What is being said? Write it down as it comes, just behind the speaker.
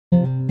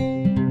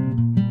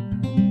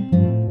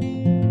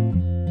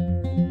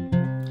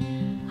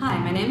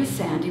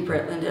Sandy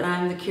Britland, and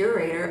I'm the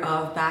curator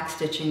of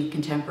Backstitching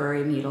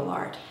Contemporary Needle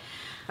Art.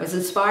 I was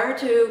inspired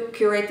to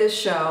curate this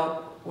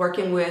show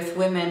working with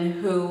women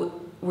who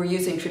were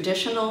using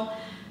traditional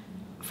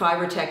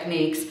fiber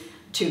techniques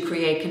to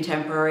create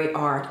contemporary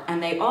art,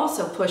 and they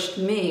also pushed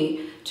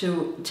me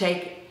to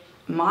take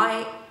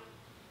my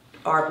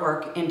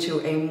artwork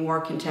into a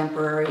more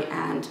contemporary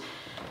and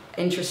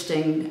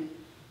interesting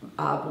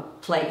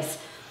place.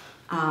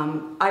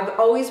 I've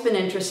always been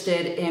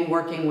interested in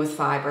working with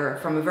fiber.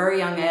 From a very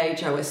young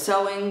age, I was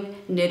sewing,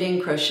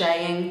 knitting,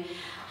 crocheting,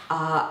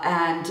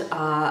 and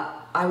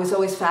I was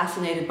always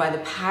fascinated by the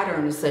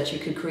patterns that you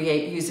could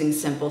create using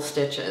simple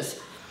stitches.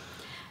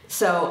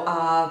 So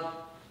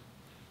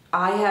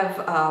I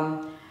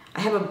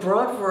have a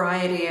broad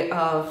variety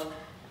of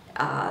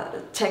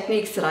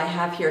techniques that I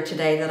have here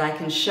today that I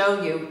can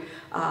show you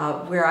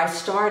where I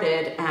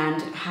started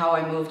and how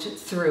I moved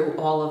through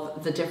all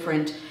of the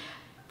different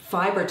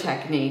fiber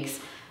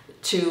techniques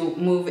to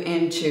move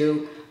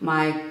into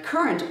my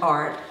current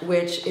art,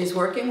 which is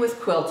working with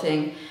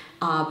quilting,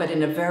 but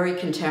in a very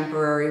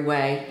contemporary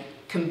way,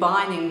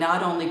 combining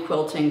not only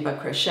quilting but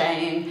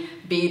crocheting,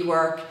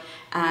 beadwork,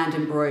 and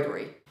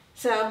embroidery.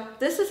 So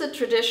this is a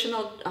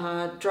traditional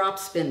drop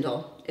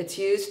spindle. It's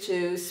used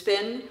to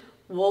spin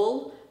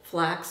wool,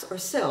 flax, or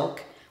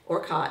silk, or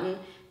cotton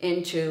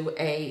into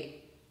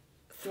a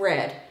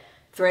thread.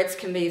 Threads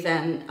can be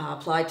then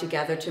applied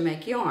together to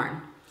make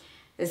yarn.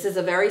 This is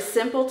a very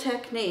simple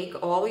technique.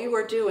 All you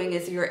are doing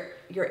is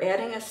you're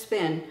adding a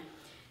spin.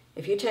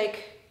 If you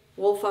take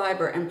wool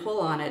fiber and pull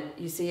on it,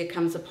 you see it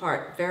comes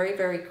apart very,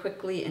 very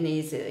quickly and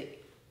easily.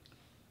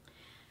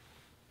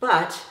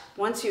 But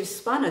once you've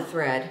spun a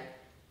thread,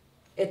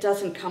 it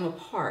doesn't come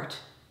apart.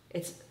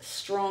 It's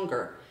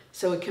stronger,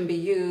 so it can be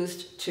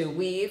used to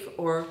weave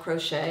or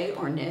crochet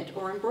or knit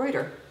or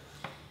embroider.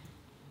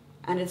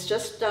 And it's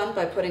just done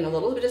by putting a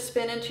little bit of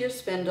spin into your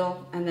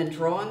spindle and then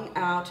drawing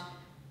out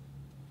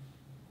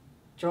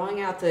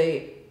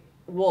the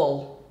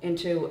wool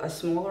into a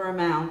smaller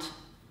amount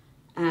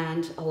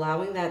and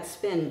allowing that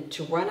spin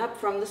to run up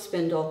from the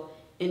spindle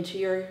into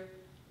your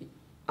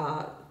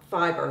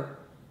fiber,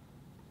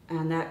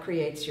 and that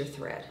creates your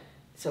thread.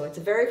 So it's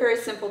a very, very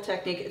simple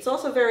technique. It's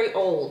also very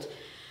old.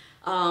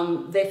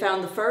 They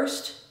found the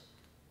first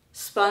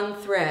spun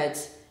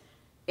threads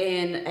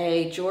in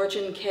a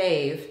Georgian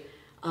cave,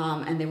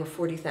 and they were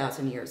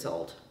 40,000 years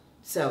old.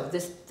 So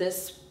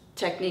this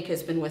technique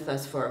has been with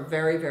us for a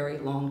very, very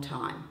long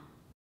time.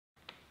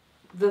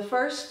 The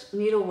first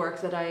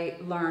needlework that I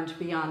learned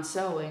beyond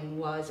sewing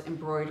was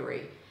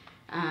embroidery.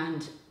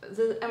 And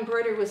the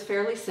embroidery was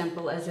fairly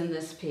simple, as in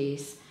this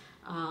piece.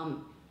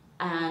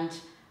 And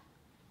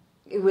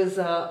it was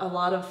a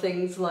lot of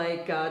things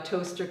like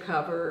toaster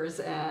covers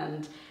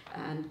and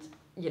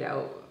you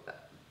know,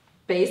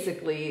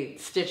 basically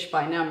stitched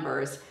by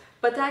numbers.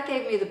 But that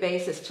gave me the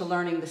basis to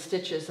learning the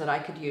stitches that I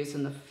could use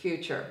in the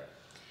future.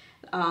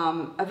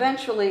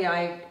 Eventually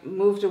I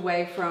moved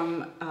away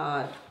from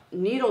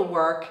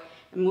needlework,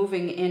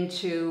 moving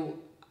into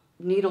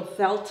needle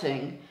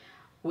felting,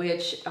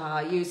 which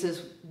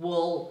uses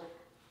wool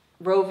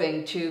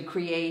roving to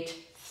create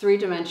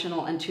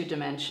three-dimensional and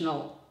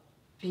two-dimensional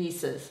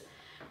pieces.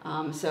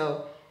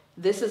 So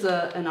this is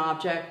an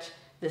object,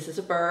 this is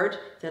a bird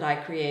that I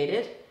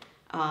created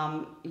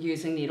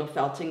using needle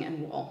felting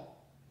and wool.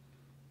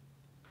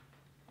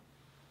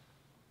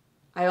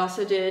 I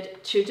also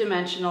did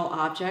two-dimensional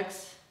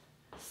objects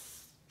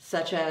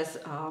such as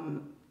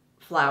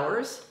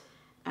flowers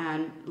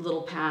and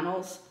little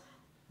panels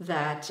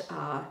that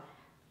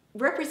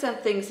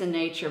represent things in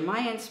nature.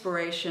 My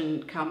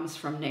inspiration comes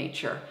from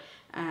nature,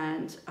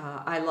 and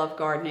I love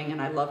gardening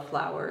and I love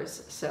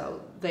flowers,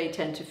 so they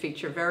tend to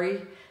feature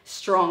very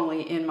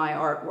strongly in my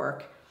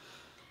artwork.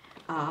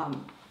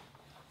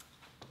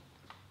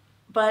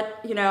 But,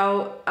 you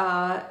know,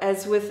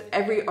 as with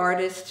every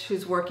artist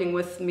who's working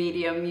with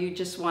medium, you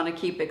just want to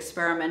keep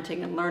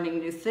experimenting and learning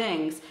new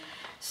things.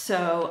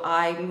 So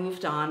I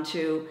moved on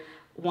to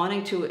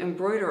wanting to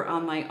embroider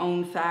on my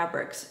own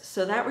fabrics.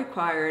 So that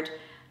required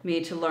me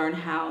to learn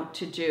how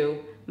to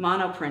do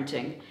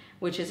monoprinting,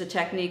 which is a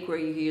technique where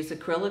you use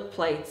acrylic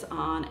plates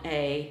on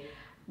a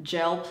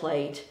gel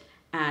plate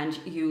and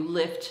you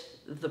lift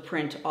the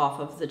print off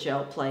of the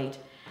gel plate.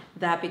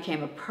 That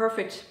became a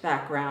perfect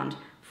background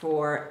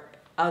for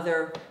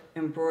other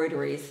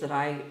embroideries that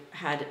I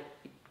had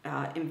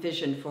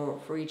envisioned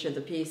for each of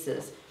the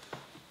pieces.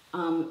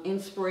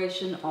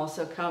 Inspiration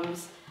also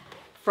comes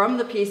from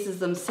the pieces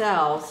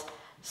themselves.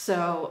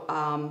 So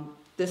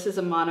this is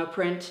a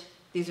monoprint.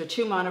 These are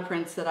two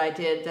monoprints that I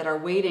did that are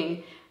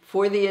waiting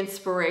for the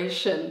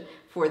inspiration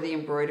for the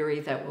embroidery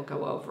that will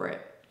go over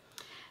it.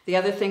 The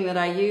other thing that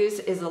I use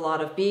is a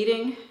lot of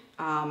beading.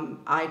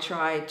 I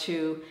try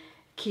to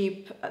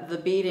keep the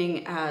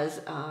beading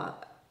as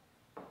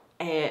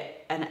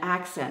an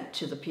accent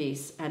to the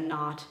piece and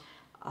not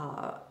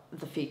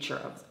the feature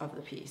of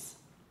the piece.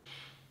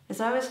 As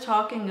I was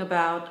talking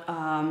about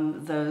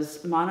those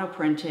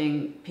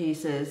monoprinting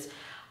pieces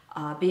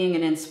being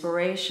an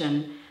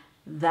inspiration,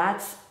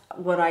 that's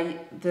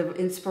the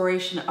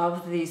inspiration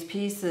of these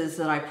pieces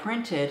that I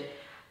printed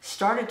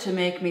started to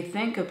make me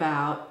think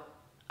about,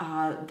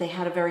 they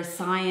had a very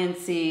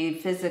sciencey,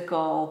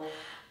 physical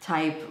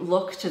type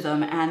look to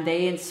them, and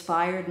they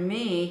inspired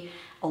me,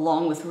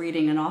 along with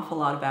reading an awful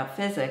lot about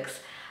physics,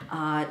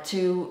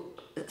 to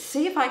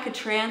see if I could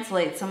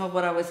translate some of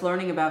what I was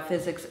learning about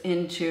physics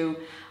into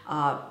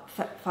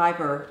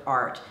fiber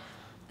art.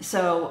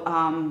 So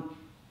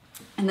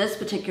in this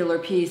particular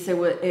piece,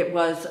 it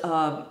was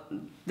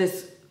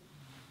this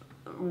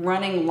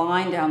running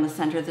line down the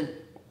center that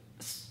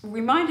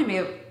reminded me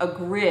of a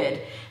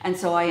grid, and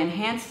so I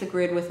enhanced the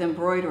grid with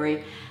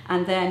embroidery,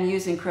 and then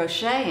using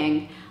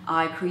crocheting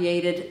I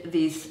created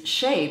these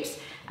shapes.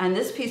 And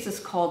this piece is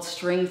called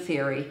String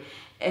Theory.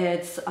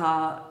 It's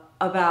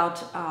about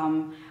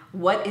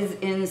what is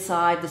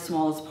inside the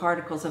smallest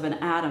particles of an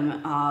atom,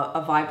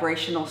 a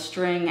vibrational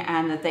string,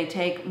 and that they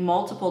take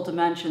multiple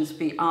dimensions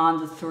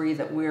beyond the 3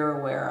 that we're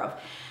aware of.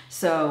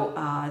 So,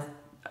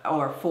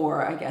 or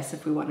 4, I guess,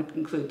 if we want to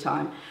include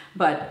time.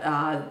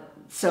 But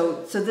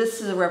so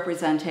this is a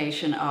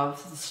representation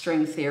of the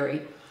string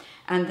theory.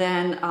 And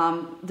then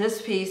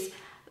this piece,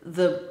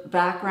 the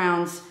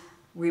backgrounds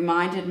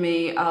reminded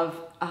me of,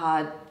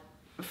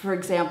 for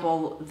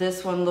example,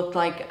 this one looked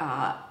like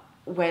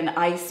when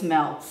ice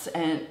melts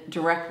and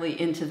directly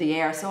into the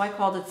air. So I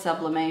called it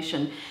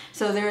sublimation.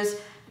 So there's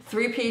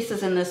 3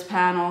 pieces in this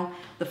panel.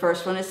 The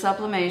first one is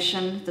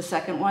sublimation, the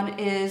second one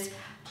is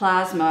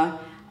plasma,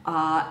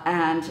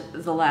 and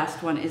the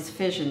last one is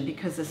fission,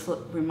 because this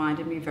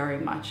reminded me very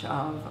much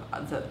of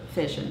the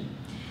fission.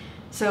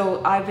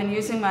 So I've been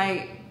using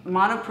my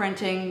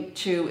monoprinting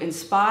to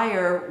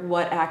inspire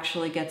what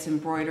actually gets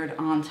embroidered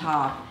on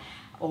top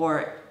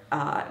or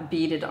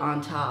beaded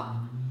on top.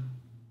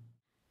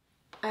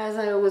 As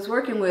I was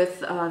working with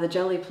the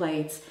jelly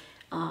plates,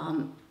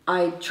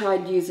 I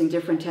tried using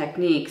different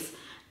techniques,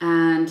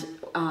 and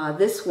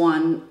this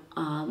one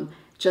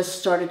just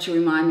started to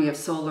remind me of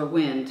solar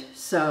wind.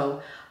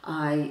 So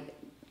I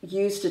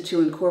used it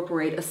to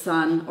incorporate a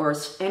sun or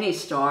any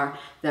star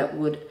that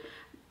would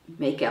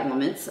make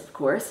elements, of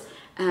course.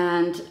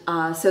 And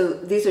so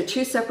these are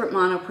 2 separate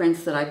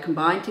monoprints that I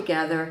combined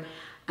together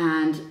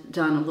and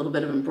done a little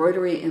bit of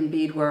embroidery and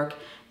beadwork.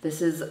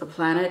 This is a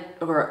planet,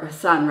 or a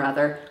sun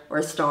rather, or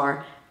a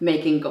star,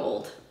 making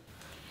gold.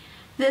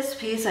 This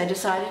piece I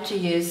decided to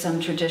use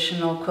some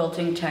traditional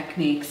quilting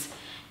techniques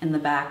in the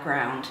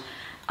background,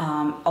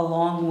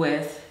 along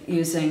with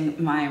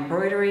using my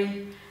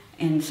embroidery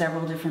in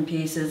several different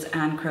pieces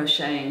and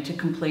crocheting to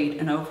complete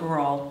an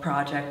overall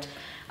project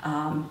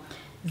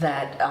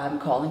that I'm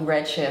calling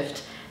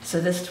Redshift.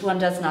 So this one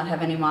does not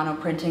have any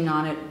monoprinting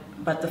on it,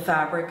 but the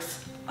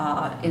fabrics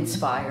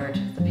inspired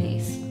the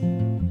piece.